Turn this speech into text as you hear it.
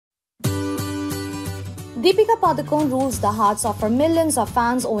Deepika Padukone rules the hearts of her millions of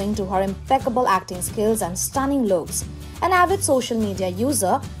fans owing to her impeccable acting skills and stunning looks. An avid social media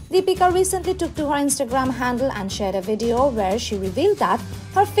user, Deepika recently took to her Instagram handle and shared a video where she revealed that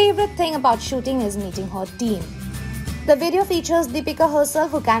her favorite thing about shooting is meeting her team. The video features Deepika herself,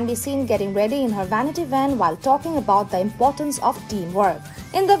 who can be seen getting ready in her vanity van while talking about the importance of teamwork.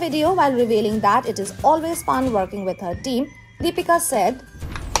 In the video, while revealing that it is always fun working with her team, Deepika said,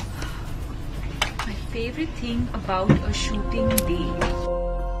 "My favorite thing about a shooting day.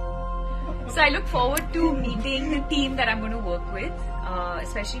 So I look forward to meeting the team that I'm going to work with,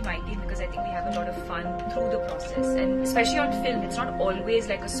 especially my team, because I think we have a lot of fun through the process. And especially on film, it's not always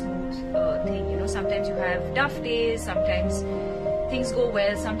like a smooth thing. You know, sometimes you have tough days, sometimes things go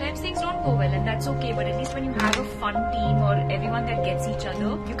well, sometimes things don't go well, and that's okay. But at least when you have a fun team or everyone that gets each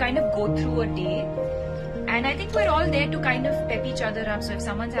other, you kind of go through a day. And I think we're all there to kind of pep each other up. So if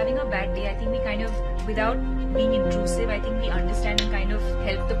someone's having a bad day, I think we kind of, without being intrusive, I think we understand and kind of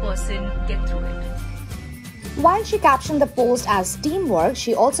help the person get through it." While she captioned the post as teamwork,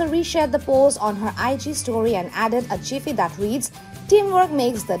 she also reshared the post on her IG story and added a jiffy that reads, "Teamwork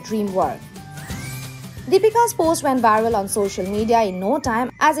makes the dream work." Deepika's post went viral on social media in no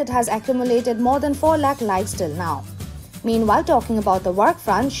time, as it has accumulated more than 4 lakh likes till now. Meanwhile, talking about the work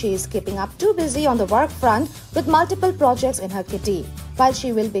front, she is keeping up too busy on the work front with multiple projects in her kitty. While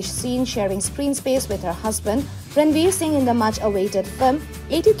she will be seen sharing screen space with her husband, Ranveer Singh, in the much-awaited film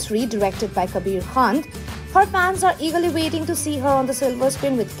 83, directed by Kabir Khan, her fans are eagerly waiting to see her on the silver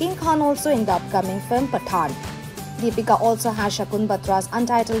screen with King Khan also in the upcoming film Pathaan. Deepika also has Shakun Batra's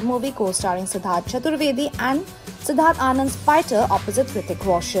untitled movie co-starring Siddharth Chaturvedi and Siddharth Anand's Fighter opposite Hrithik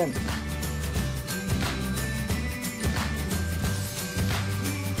Roshan.